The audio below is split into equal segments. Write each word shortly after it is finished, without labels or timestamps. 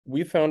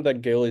we found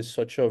that GAIL is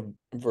such a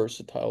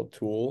versatile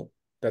tool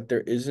that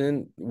there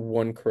isn't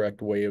one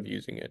correct way of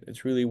using it.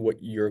 It's really what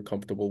you're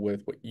comfortable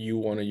with, what you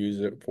want to use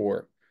it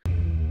for.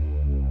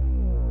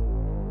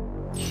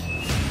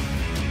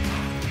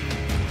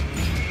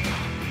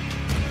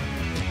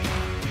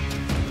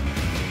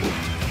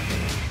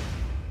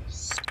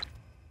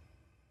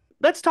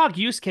 Let's talk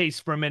use case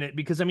for a minute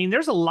because I mean,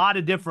 there's a lot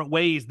of different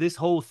ways this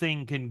whole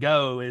thing can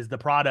go as the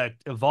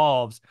product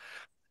evolves.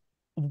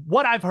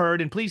 What I've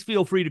heard, and please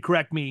feel free to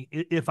correct me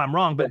if I'm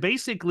wrong, but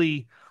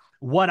basically,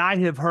 what I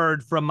have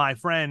heard from my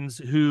friends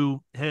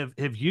who have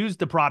used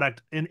the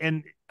product,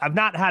 and I've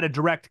not had a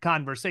direct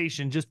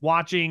conversation, just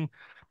watching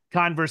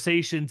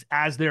conversations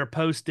as they're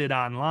posted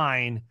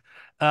online.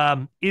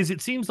 Is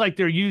it seems like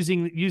they're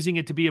using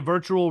it to be a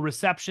virtual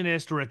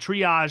receptionist or a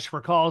triage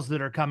for calls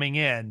that are coming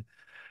in.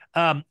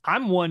 I'm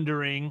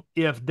wondering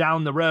if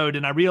down the road,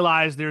 and I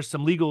realize there's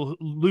some legal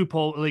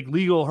loophole, like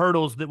legal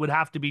hurdles that would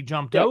have to be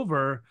jumped Yeah,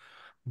 over,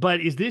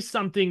 but is this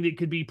something that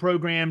could be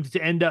programmed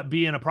to end up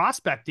being a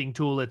prospecting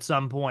tool at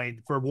some point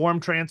for warm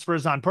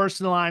transfers on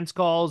personal lines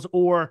calls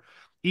or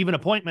even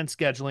appointment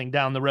scheduling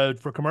down the road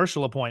for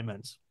commercial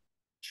appointments?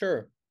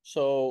 sure.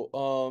 So,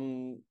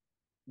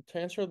 to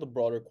answer the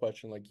broader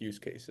question, like use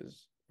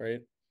cases,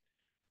 right?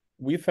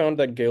 We found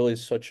that GAIL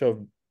is such a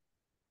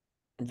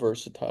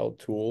versatile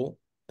tool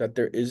that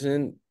there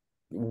isn't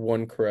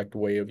one correct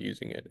way of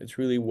using it. It's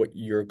really what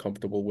you're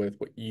comfortable with,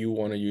 what you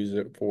want to use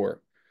it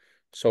for.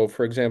 So,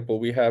 for example,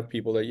 we have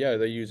people that, yeah,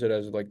 they use it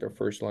as like their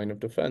first line of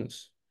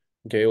defense.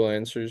 GAIL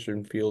answers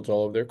and fields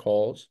all of their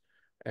calls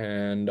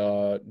and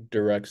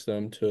directs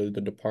them to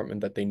the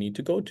department that they need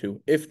to go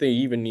to, if they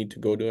even need to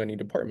go to any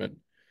department.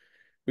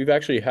 We've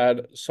actually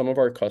had some of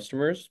our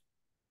customers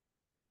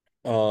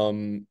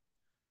um,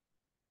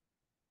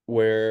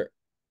 where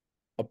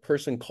a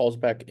person calls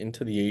back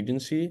into the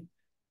agency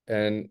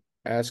and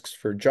asks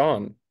for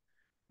John,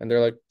 and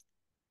they're like,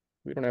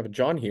 "We don't have a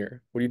John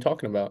here. What are you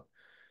talking about?"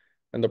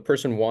 And the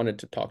person wanted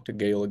to talk to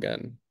GAIL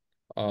again.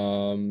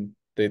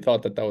 They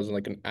thought that that was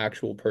like an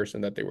actual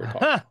person that they were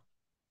talking.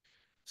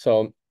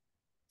 So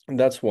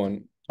that's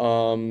one.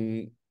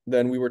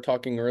 Then we were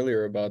talking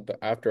earlier about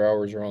the after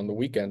hours or on the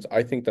weekends.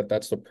 I think that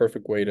that's the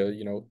perfect way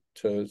to,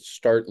 to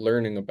start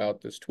learning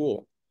about this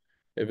tool.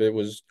 If it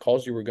was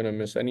calls you were going to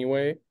miss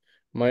anyway,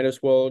 might as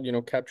well,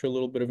 capture a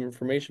little bit of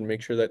information,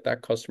 make sure that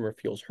that customer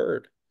feels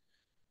heard.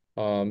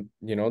 I'm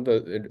not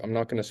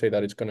going to say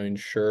that it's going to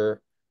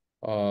ensure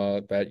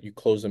that you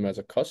close them as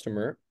a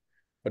customer,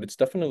 but it's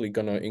definitely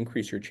going to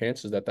increase your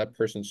chances that that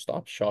person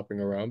stops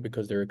shopping around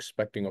because they're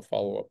expecting a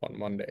follow-up on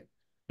Monday.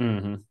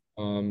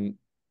 Mm-hmm. Um,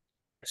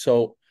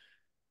 so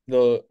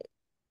the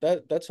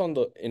that's on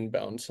the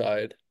inbound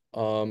side.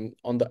 On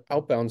the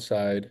outbound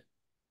side,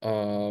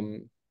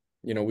 um,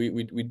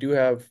 we do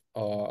have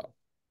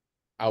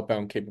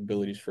outbound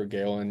capabilities for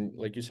GAIL, and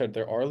like you said,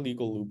 there are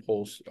legal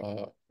loopholes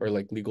or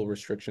like legal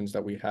restrictions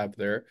that we have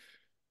there.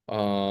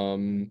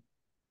 Um,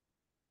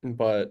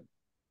 but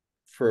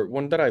for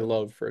one that I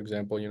love, for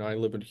example, I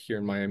live here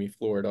in Miami,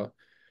 Florida,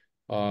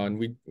 and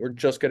we're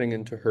just getting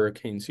into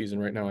hurricane season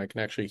right now. I can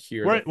actually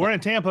hear the We're in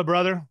Tampa,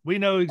 brother. We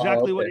know Oh,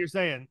 exactly what okay. you're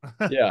saying.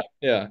 Yeah,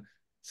 yeah.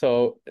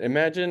 So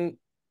imagine,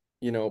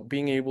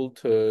 being able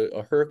to,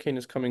 a hurricane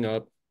is coming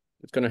up,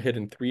 it's going to hit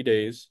in 3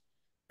 days,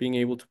 being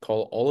able to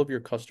call all of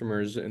your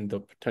customers in the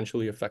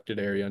potentially affected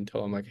area and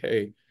tell them like,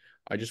 hey,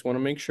 I just want to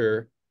make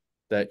sure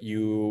that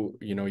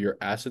your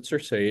assets are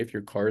safe,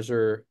 your cars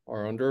are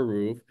under a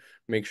roof,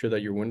 make sure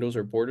that your windows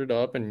are boarded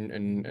up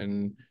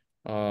and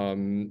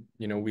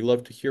we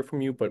love to hear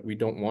from you, but we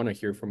don't want to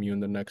hear from you in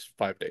the next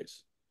 5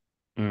 days.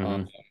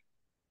 Uh,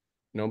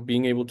 Mm-hmm.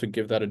 being able to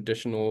give that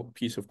additional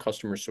piece of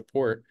customer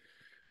support.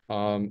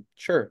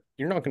 Sure,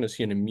 you're not going to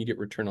see an immediate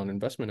return on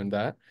investment in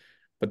that,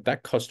 but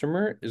that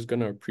customer is going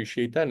to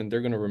appreciate that and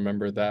they're going to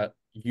remember that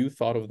you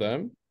thought of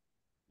them,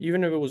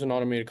 even if it was an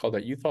automated call,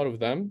 that you thought of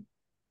them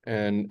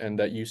and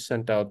that you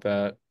sent out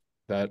that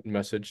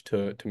message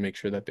to make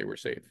sure that they were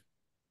safe.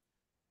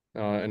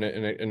 And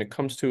it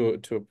comes to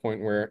a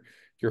point where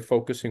you're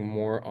focusing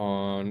more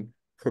on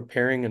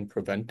preparing and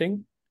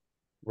preventing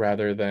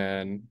rather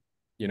than,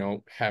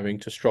 having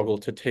to struggle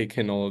to take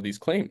in all of these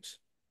claims.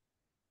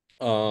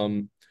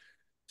 Um,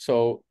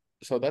 so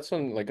so that's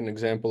like an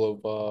example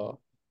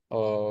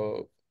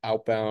of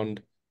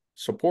outbound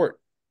support.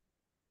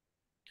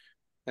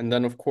 And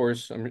then of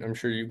course, I'm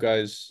sure you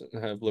guys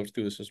have lived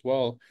through this as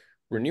well,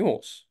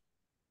 renewals.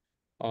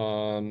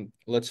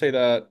 Let's say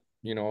that,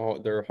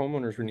 their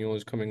homeowner's renewal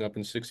is coming up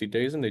in 60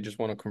 days and they just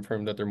want to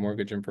confirm that their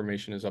mortgage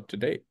information is up to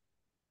date.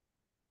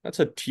 That's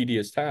a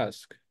tedious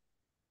task.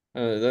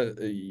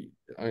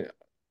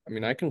 I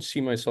mean, I can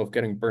see myself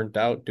getting burnt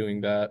out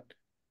doing that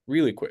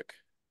really quick,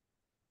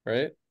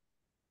 right?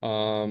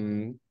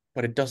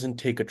 But it doesn't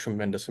take a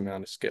tremendous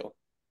amount of skill.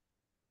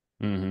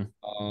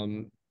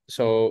 Mm-hmm.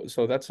 So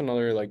that's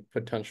another like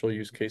potential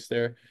use case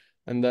there.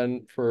 And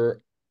then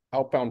for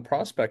outbound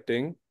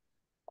prospecting,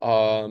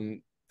 the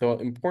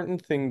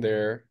important thing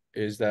there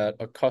is that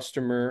a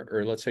customer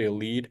or let's say a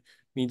lead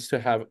needs to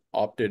have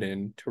opted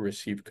in to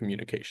receive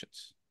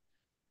communications.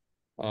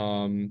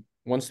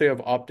 Once they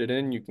have opted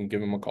in, you can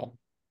give them a call.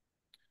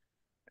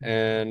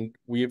 And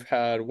we've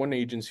had one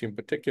agency in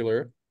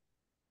particular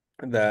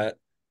that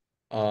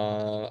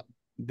uh,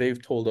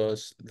 they've told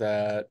us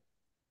that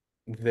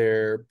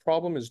their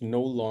problem is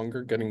no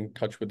longer getting in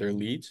touch with their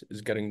leads,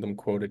 is getting them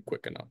quoted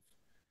quick enough.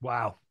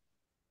 Wow.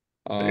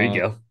 There you Uh,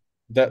 go.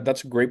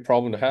 that's a great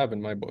problem to have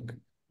in my book,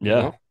 you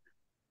Yeah.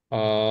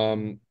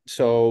 know?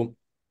 So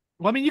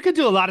Well, I mean, you can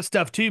do a lot of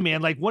stuff too,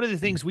 man. Like one of the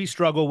things we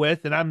struggle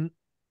with, and I'm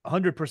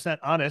 100%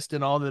 honest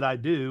in all that I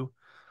do,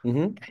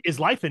 mhm, is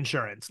life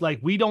insurance. Like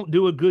we don't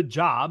do a good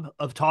job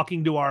of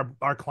talking to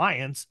our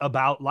clients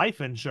about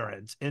life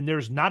insurance, and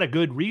there's not a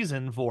good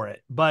reason for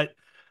it. But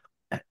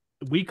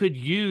we could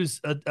use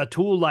a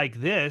tool like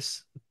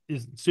this,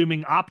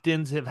 assuming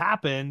opt-ins have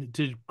happened,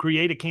 to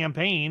create a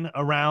campaign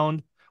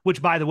around,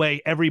 which by the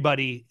way,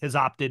 everybody has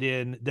opted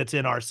in that's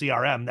in our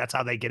CRM. That's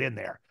how they get in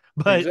there.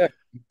 But exactly.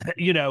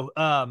 you know,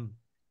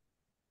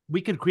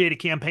 we could create a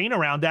campaign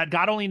around that.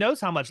 God only knows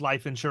how much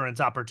life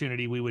insurance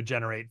opportunity we would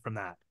generate from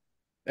that.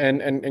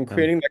 And Um,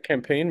 creating that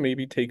campaign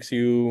maybe takes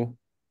you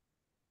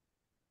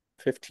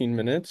 15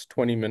 minutes,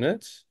 20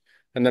 minutes.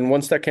 And then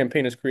once that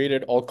campaign is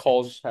created, all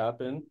calls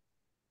happen.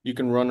 You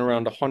can run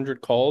around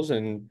 100 calls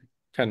in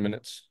 10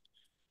 minutes.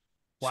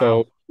 So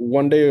Wow.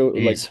 one day,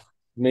 like Geez.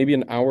 maybe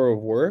an hour of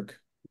work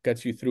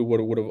gets you through what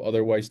it would have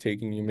otherwise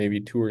taken you maybe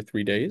 2 or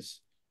 3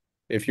 days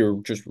if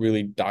you're just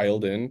really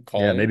dialed in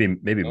Yeah, calling.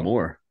 maybe You know?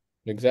 more.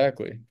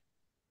 Exactly.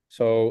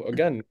 So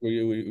again,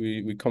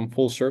 we come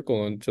full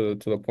circle into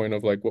to the point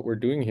of like what we're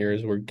doing here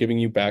is we're giving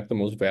you back the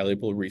most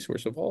valuable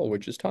resource of all,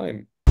 which is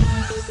time.